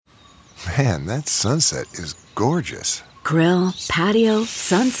Man, that sunset is gorgeous. Grill, patio,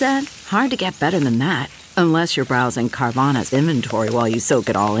 sunset. Hard to get better than that. Unless you're browsing Carvana's inventory while you soak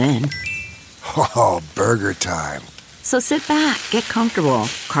it all in. Oh, burger time. So sit back, get comfortable.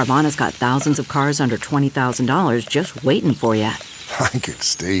 Carvana's got thousands of cars under $20,000 just waiting for you. I could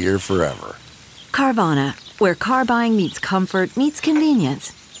stay here forever. Carvana, where car buying meets comfort meets convenience.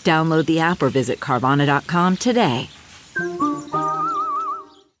 Download the app or visit Carvana.com today.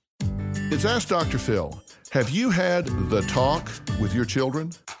 It's Ask Dr. Phil. Have you had the talk with your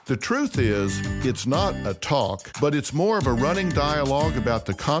children? The truth is, it's not a talk, but it's more of a running dialogue about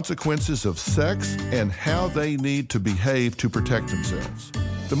the consequences of sex and how they need to behave to protect themselves.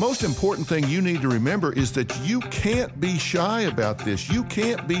 The most important thing you need to remember is that you can't be shy about this. You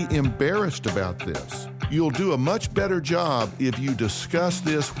can't be embarrassed about this. You'll do a much better job if you discuss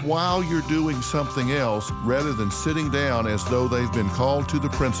this while you're doing something else rather than sitting down as though they've been called to the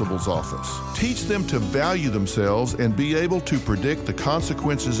principal's office. Teach them to value themselves and be able to predict the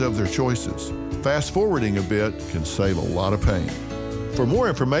consequences of their choices. Fast forwarding a bit can save a lot of pain. For more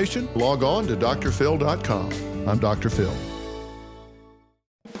information, log on to drphil.com. I'm Dr. Phil.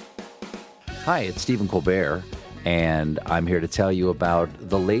 Hi, it's Stephen Colbert, and I'm here to tell you about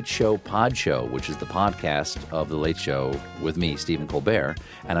The Late Show Pod Show, which is the podcast of The Late Show with me, Stephen Colbert,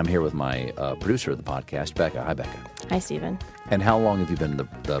 and I'm here with my producer of the podcast, Becca. Hi, Becca. Hi, Stephen. And how long have you been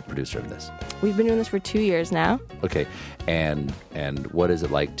the producer of this? We've been doing this for 2 years now. Okay, and what is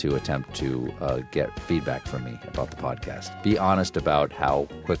it like to attempt to get feedback from me about the podcast? Be honest about how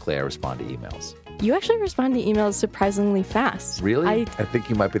quickly I respond to emails. You actually respond to emails surprisingly fast. Really? I think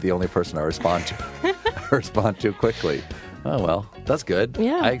you might be the only person I respond to. I respond to quickly. Oh, well, that's good.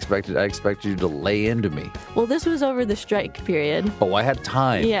 Yeah. I expected you to lay into me. Well, this was over the strike period. Oh, I had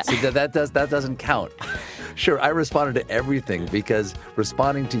time. Yeah. See, that doesn't count. Sure, I responded to everything because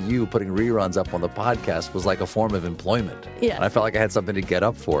responding to you putting reruns up on the podcast was like a form of employment. Yeah. And I felt like I had something to get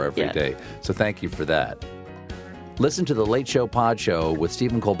up for every day. So thank you for that. Listen to The Late Show Pod Show with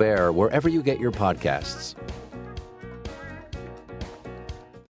Stephen Colbert wherever you get your podcasts.